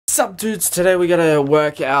Sup dudes, today we're gonna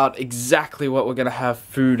work out exactly what we're gonna have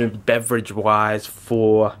food and beverage wise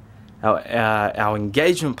for our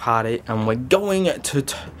engagement party, and we're going to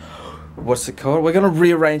what's it called? We're gonna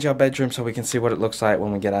rearrange our bedroom so we can see what it looks like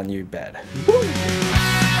when we get our new bed. Woo!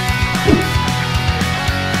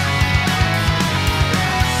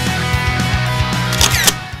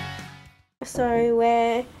 So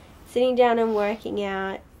we're sitting down and working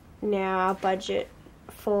out now our budget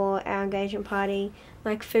for our engagement party,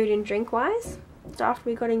 like food and drink wise. So after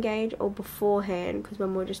we got engaged or beforehand, because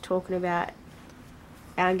when we were just talking about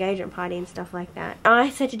our engagement party and stuff like that.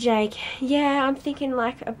 I said to Jake, yeah, I'm thinking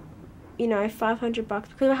like $500 because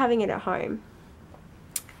we're having it at home.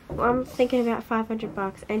 I'm thinking about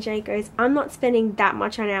 $500, and Jake goes, I'm not spending that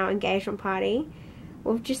much on our engagement party.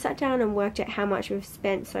 We've just sat down and worked out how much we've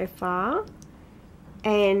spent so far,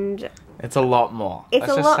 and it's a lot more. It's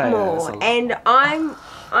a lot more, and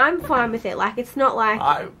I'm fine with it. Like, it's not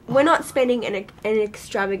like we're not spending an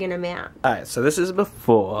extravagant amount. Alright, so this is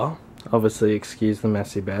before. Obviously, excuse the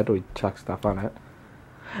messy bed. We chuck stuff on it,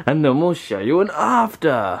 and then we'll show you an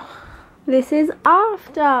after. This is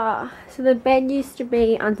after. So the bed used to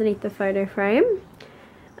be underneath the photo frame,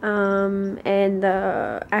 and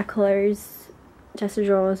our clothes, chest of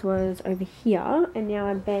drawers, was over here, and now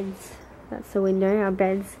our beds, that's the window, our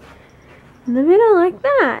beds in the middle like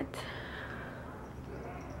that.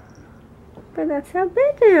 But that's our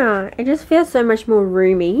bed now. It just feels so much more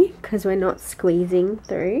roomy because we're not squeezing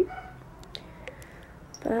through.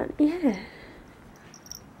 But yeah.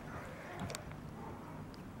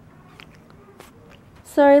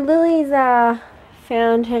 So Lily's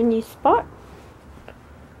found her new spot.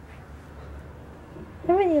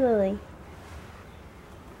 Haven't you, Lily?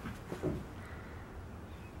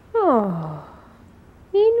 Oh,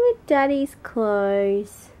 in with Daddy's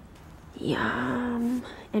clothes. Yum.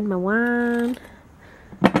 And my wine.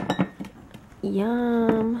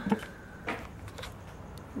 Yum.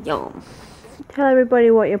 Yum. Tell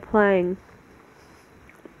everybody what you're playing.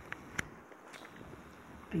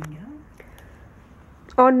 Bingo.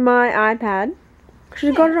 On my iPad.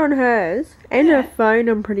 She's got it on hers. And her phone,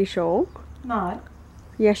 I'm pretty sure. No.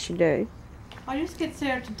 Yes, you do. I just get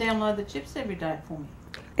Sarah to download the chips every day for me.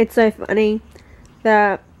 It's so funny.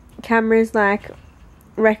 The camera's like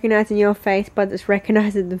recognizing your face, but it's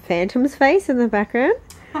recognizing the Phantom's face in the background.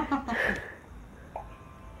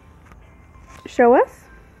 Show us.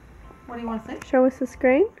 What do you want to see? Show us the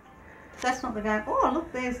screen. That's not the game. Oh,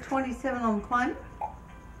 look, there's 27 on claim.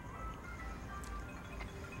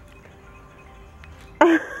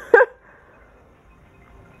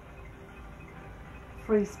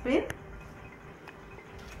 Free spin.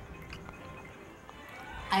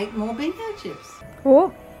 8 more bingo chips.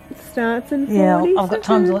 Oh, it starts in 40 Yeah, I've got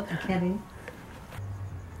time to seconds. let them count in.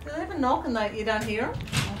 Do they ever knock and you don't hear them?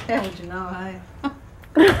 How would you know, hey?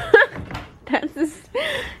 That's the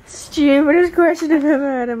stupidest question I've ever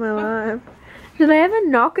heard in my life. Do they ever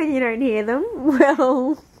knock and you don't hear them?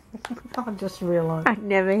 Well, I just realised. I'd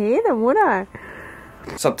never hear them, would I?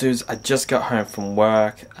 What's up dudes, I just got home from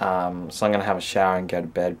work, so I'm going to have a shower and go to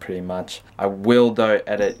bed pretty much. I will though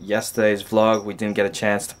edit yesterday's vlog. We didn't get a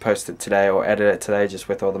chance to post it today or edit it today just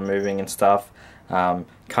with all the moving and stuff. Kind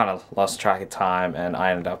of lost track of time and I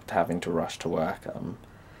ended up having to rush to work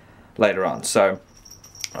later on. So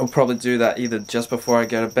I'll probably do that either just before I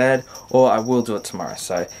go to bed, or I will do it tomorrow.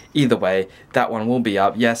 So either way, that one will be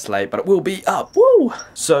up. Yes, late, but it will be up. Woo!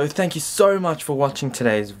 So thank you so much for watching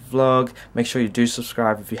today's vlog. Make sure you do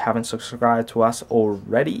subscribe if you haven't subscribed to us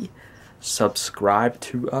already. Subscribe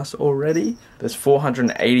to us already. There's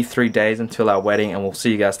 483 days until our wedding, and we'll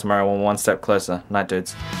see you guys tomorrow on One Step Closer. Night,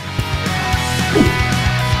 dudes.